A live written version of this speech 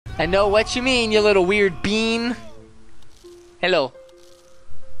I know what you mean, you little weird bean. Hello.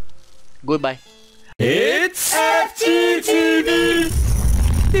 Goodbye. It's FGTV.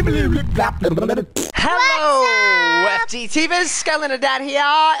 Hello, FGTVs. Skylander Dad here.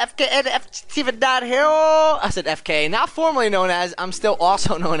 FK FGTV Dad here. I said FK, not formerly known as. I'm still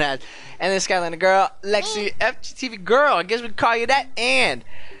also known as. And then Skylander Girl, Lexi, FGTV Girl. I guess we'd call you that. And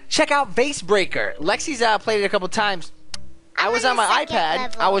check out Vase Breaker. Lexi's played it a couple times. I was on my iPad.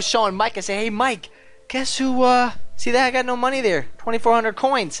 Level. I was showing Mike. I said, "Hey, Mike, guess who? See that? I got no money there. 2,400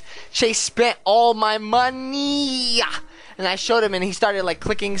 coins. Chase spent all my money." And I showed him, and he started like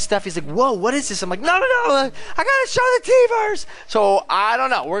clicking stuff. He's like, "Whoa, what is this?" I'm like, "No, I gotta show the T-verse." So I don't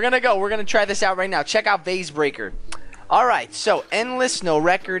know. We're gonna go. We're gonna try this out right now. Check out Vase Breaker. All right. So endless, no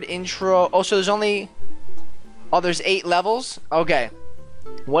record, intro. Oh, so there's only. Oh, there's 8 levels. Okay.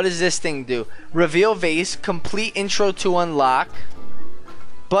 What does this thing do? Reveal vase, complete intro to unlock.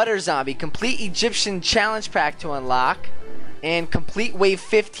 Butter Zombie, complete Egyptian challenge pack to unlock. And complete wave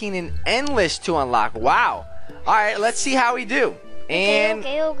 15 and endless to unlock. Wow. Alright, let's see how we do. And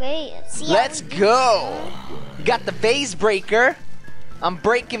okay. let's go. We got the Vase Breaker. I'm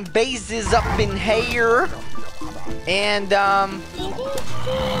breaking vases up in here. And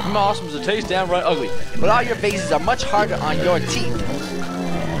awesome as it tastes downright ugly. But all your vases are much harder on your teeth.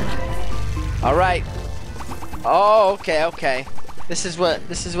 All right. Oh, okay. This is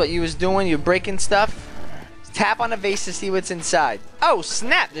what you was doing. You're breaking stuff. Tap on a vase to see what's inside. Oh,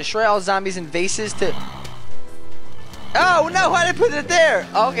 snap! Destroy all zombies and vases to. Oh no! Why did I put it there?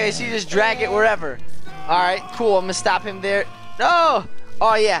 Okay, so you just drag it wherever. All right, cool. I'm gonna stop him there. No!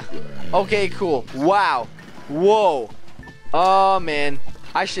 Oh yeah. Okay, cool. Wow. Whoa. Oh man,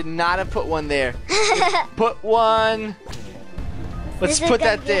 I should not have put one there. Put one. Let's put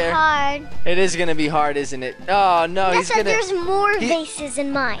that there. Hard. It is gonna be hard, isn't it? Oh no, Yes, he's gonna. There's more vases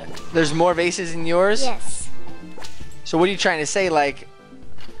in mine. There's more vases in yours? Yes. So what are you trying to say? Like,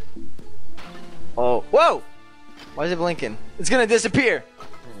 oh, whoa! Why is it blinking? It's gonna disappear.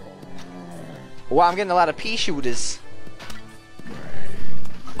 Wow, I'm getting a lot of pea shooters.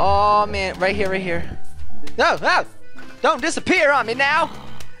 Oh man, right here. No, don't disappear on me now.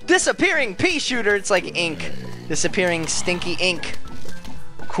 Disappearing pea shooter. It's like ink. Disappearing stinky ink.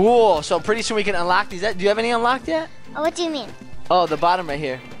 Cool. So pretty soon we can unlock these. Do you have any unlocked yet? Oh, what do you mean? Oh, the bottom right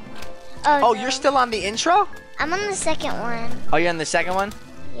here. Oh, no. You're still on the intro? I'm on the second one. Oh, you're on the second one?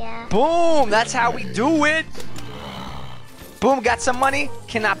 Yeah. Boom! That's how we do it. Boom! Got some money.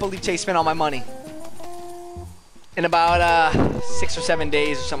 Cannot believe Chase spent all my money. In about 6 or 7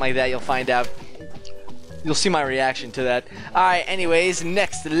 days or something like that, you'll find out. You'll see my reaction to that. All right. Anyways,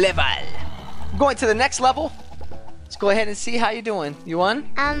 next level. Going to the next level. Let's go ahead and see how you doing. You won?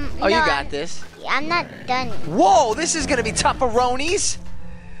 Oh, no, you got this. I'm not done. Whoa! This is gonna be tough-a-ronies.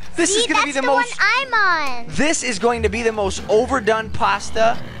 This is gonna be the most. One I'm on. This is going to be the most overdone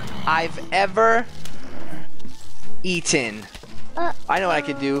pasta I've ever eaten. I know what I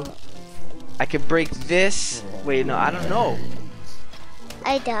could do. I could break this. Wait, no, I don't know.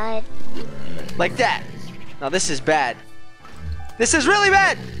 I died. Like that. Now this is bad. This is really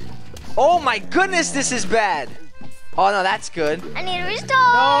bad. Oh my goodness, this is bad. Oh no, that's good. I need to restart.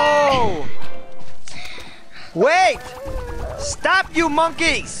 No. Wait. Stop, you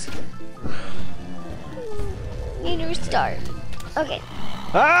monkeys. Need to restart. Okay.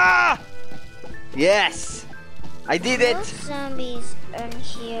 Ah. Yes. I did it. Most zombies in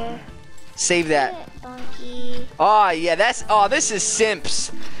here. Save that. Funky. Oh yeah, this is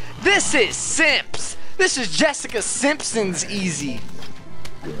Simps. This is Simps. This is Jessica Simpson's easy.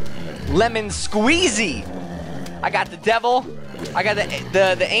 Lemon squeezy. I got the devil. I got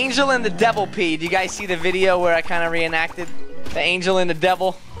the angel and the devil pea. Do you guys see the video where I kind of reenacted the angel and the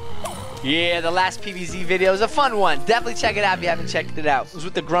devil? Yeah, the last PvZ video is a fun one. Definitely check it out if you haven't checked it out. It was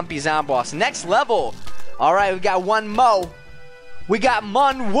with the Grumpy Zombie boss. Next level. All right, we got one mo. We got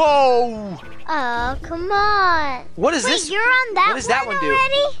Whoa. Oh, come on. What is Wait, this? You're on that what does that one do?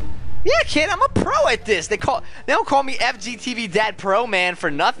 already? Yeah, kid, I'm a pro at this. They don't call me FGTV Dad Pro Man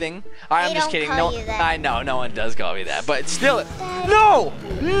for nothing. All right, I'm just kidding. Call No, you that. I know no one does call me that, but still, no.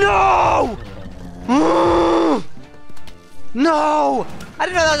 No! I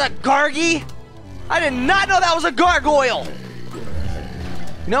didn't know that was a gargy. I did not know that was a gargoyle.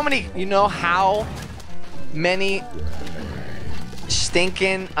 You know how many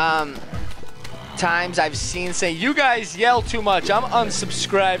stinking times I've seen say, "You guys yell too much. I'm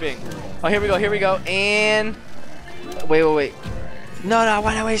unsubscribing." Oh, here we go. And wait. No,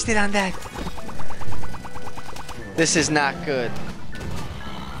 why did I waste it on that? This is not good.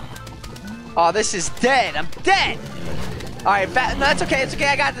 Oh, this is dead. I'm dead. Alright, no, that's okay. It's okay.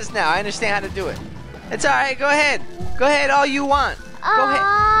 I got this now. I understand how to do it. It's alright. Go ahead. Go ahead all you want. Go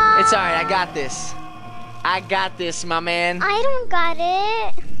ahead. It's alright. I got this. I got this, my man. I don't got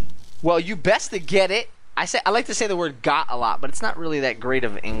it. Well, you best to get it. I like to say the word got a lot, but it's not really that great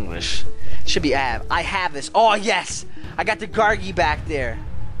of English. It should be have. I have this. Oh, yes. I got the Gargi back there.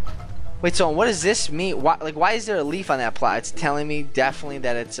 Wait, so what does this mean? Why is there a leaf on that plot? It's telling me definitely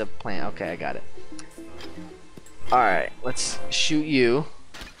that it's a plant. Okay, I got it. Alright, let's shoot you.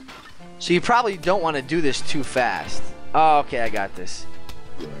 So you probably don't want to do this too fast. Oh, okay, I got this.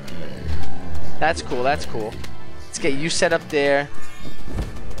 That's cool, that's cool. Let's get you set up there.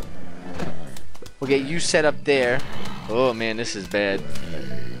 We'll get you set up there. Oh man, this is bad.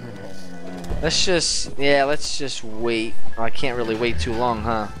 Let's just wait. Oh, I can't really wait too long,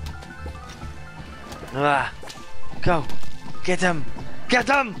 huh? Go. Get him. Get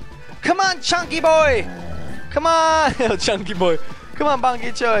him. Come on, chunky boy. Come on. Chunky boy. Come on,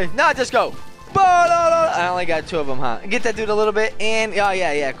 Bonky Choi. No, just go. I only got 2 of them, huh? Get that dude a little bit. And, oh,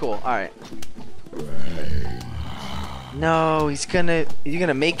 yeah, cool. All right. No, he's gonna... Is he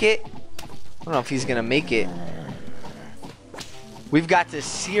gonna make it? I don't know if he's gonna make it. We've got this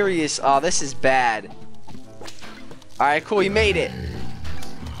serious... Oh, this is bad. Alright, cool. He made it.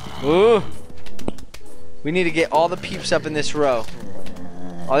 Ooh. We need to get all the peeps up in this row.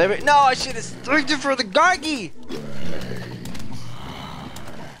 Oh, there we... No, I should have streaked it for the Gargi.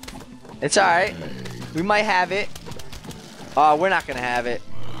 It's alright. We might have it. Oh, we're not gonna have it.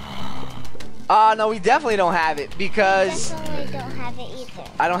 Oh, no, we definitely don't have it because... Definitely don't have it either.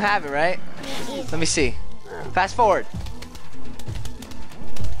 I don't have it, right? Let me see. Fast forward.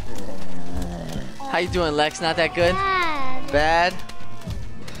 How you doing, Lex? Not that good? Bad?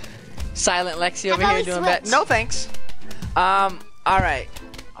 Silent Lexi over here doing bad? No, thanks. Alright.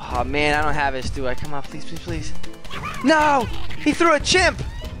 Oh, man, I don't have this, do I? Come on, please, please, please. No! He threw a chimp!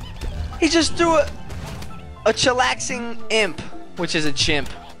 He just threw a chillaxing imp, which is a chimp.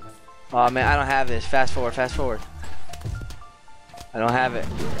 Oh, man, I don't have this. Fast forward, fast forward. I don't have it.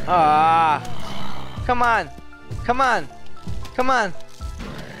 Ah! Come on! Come on! Come on!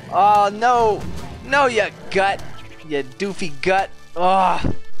 Oh, no! No, you gut! You doofy gut! Oh!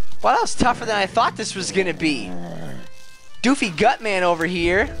 Well, that was tougher than I thought this was gonna be. Doofy gut man over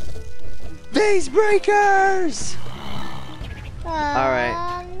here. Vase breakers! Alright.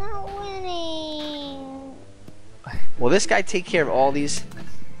 I'm not winning. Will this guy take care of all these?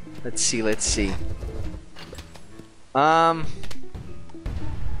 Let's see, let's see. Okay.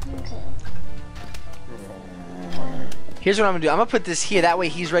 Here's what I'm gonna do. I'm gonna put this here. That way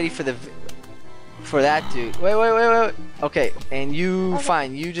he's ready for that dude. Wait. Okay, and you,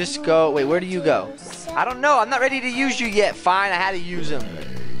 fine. You just go. Wait, where do you go? I don't know. I'm not ready to use you yet. Fine, I had to use him.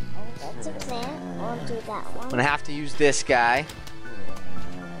 That's a plan. I'll do that one. I'm gonna have to use this guy.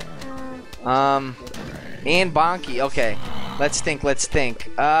 And Bonky. Okay, let's think.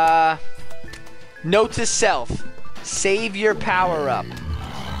 Note to self: save your power up.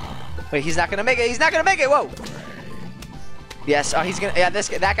 Wait, he's not gonna make it. He's not gonna make it. Whoa. Yes. Oh, he's gonna. Yeah,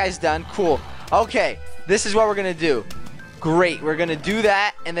 that guy's done. Cool. Okay, this is what we're gonna do. Great. We're gonna do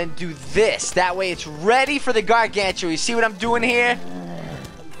that and then do this. That way, it's ready for the Gargantua. You see what I'm doing here?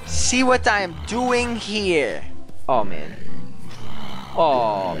 See what I am doing here? Oh man.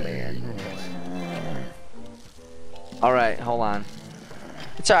 Oh man. All right, hold on.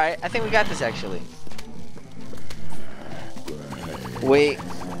 It's all right. I think we got this actually. Wait.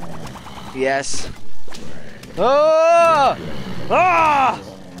 Yes. Oh! Oh!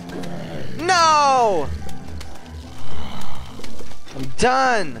 No! I'm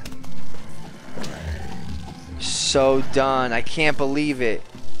done. So done. I can't believe it.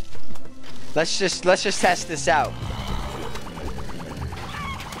 Let's just test this out.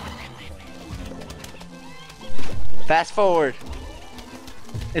 Fast forward.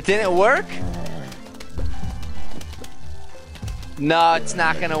 It didn't work? No, it's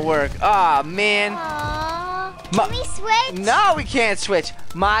not gonna work. Aw, man. Can we switch? No, we can't switch.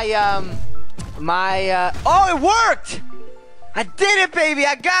 Oh, it worked! I did it, baby.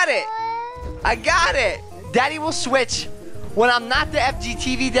 I got it. I got it. Daddy will switch. When I'm not the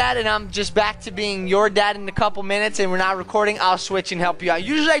FGTV dad and I'm just back to being your dad in a couple minutes and we're not recording, I'll switch and help you out.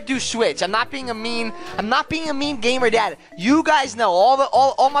 Usually I do switch. I'm not being a mean gamer dad. You guys know,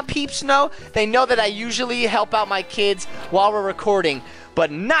 all my peeps know. They know that I usually help out my kids while we're recording, but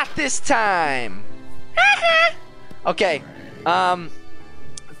not this time. Okay.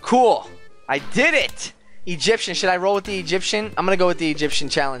 Cool. I did it. Egyptian. Should I roll with the Egyptian? I'm gonna go with the Egyptian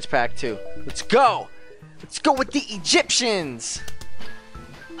challenge pack too. Let's go. Let's go with the Egyptians.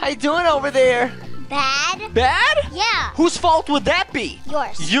 How you doing over there? Bad? Bad? Yeah. Whose fault would that be?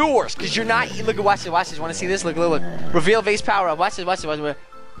 Yours. Yours, because you're not. Look, watch this. Watch this. Want to see this? Look, look, look. Reveal vase power up. Watch this. Watch this. Watch this.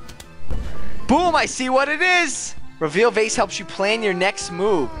 Boom! I see what it is. Reveal vase helps you plan your next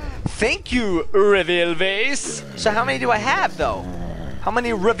move. Thank you, reveal vase. So how many do I have though? How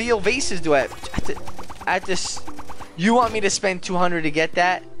many reveal vases do I have? You want me to spend 200 to get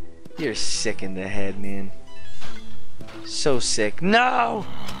that? You're sick in the head, man. So sick. No!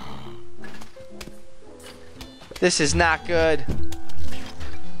 This is not good.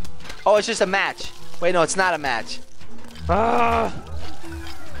 Oh, it's just a match. Wait, no, it's not a match.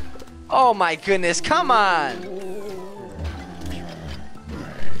 Oh my goodness, come on.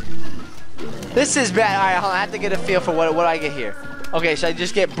 This is bad. Alright, hold on, I have to get a feel for what do I get here. Okay, so I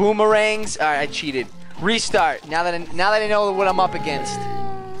just get boomerangs. Alright, I cheated. Restart. Now that I know what I'm up against.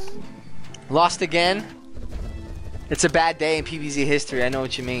 Lost again. It's a bad day in PvZ history. I know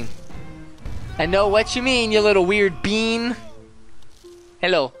what you mean. I know what you mean, you little weird bean.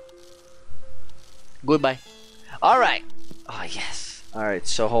 Hello. Goodbye. Alright. Oh, yes. Alright,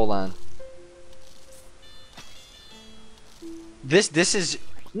 so hold on. This is...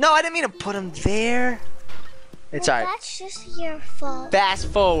 No, I didn't mean to put him there. It's alright. That's just your fault. Fast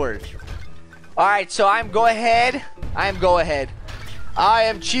forward. Alright, so I'm go ahead. I am go ahead. I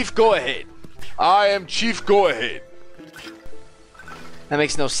am Chief Go Ahead. I am Chief Go Ahead. That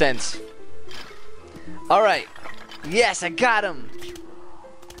makes no sense. Alright. Yes, I got him.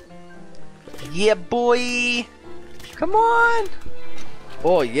 Yeah, boy. Come on.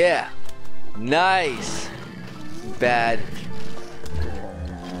 Oh, yeah. Nice. Bad.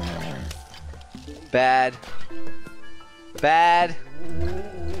 Bad. Bad.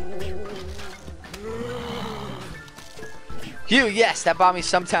 Phew, yes, that bought me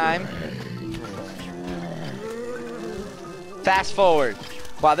some time. Fast forward.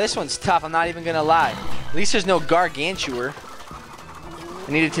 Wow, this one's tough, I'm not even gonna lie. At least there's no gargantuar.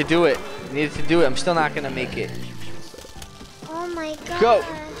 I needed to do it. I needed to do it. I'm still not gonna make it. Oh my gosh. Go.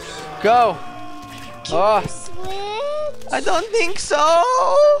 Go. Can you switch? I don't think so.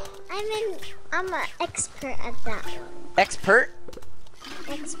 I'm an expert at that one. Expert?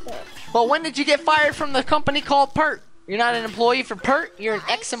 Expert. Well, when did you get fired from the company called Pert? You're not an employee for Pert? You're an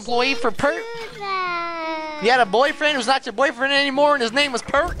ex-employee for Pert? You had a boyfriend who's not your boyfriend anymore and his name was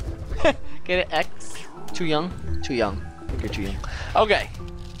Pert? Get it? X? Too young? Too young. I think you're too young. Okay.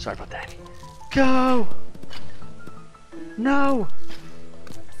 Sorry about that. Go! No!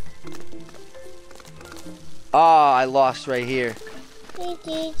 Oh, I lost right here.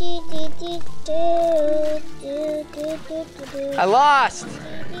 I lost!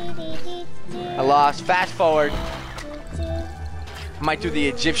 I lost. Fast forward. I might do the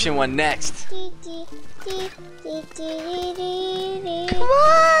Egyptian one next. Come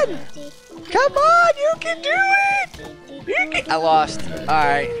on! Come on! You can do it! I lost.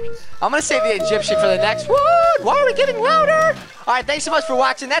 Alright. I'm gonna save the Egyptian for the next one. Why are we getting louder? Alright, thanks so much for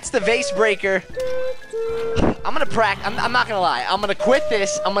watching. That's the Vase Breaker. I'm gonna practice. I'm not gonna lie. I'm gonna quit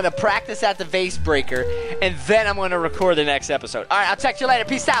this. I'm gonna practice at the Vase Breaker, and then I'm gonna record the next episode. All right, I'll text you later.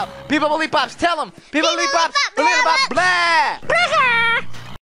 Peace out. People Leep Pops. Tell them. People Leep Pops. Blah blah blah.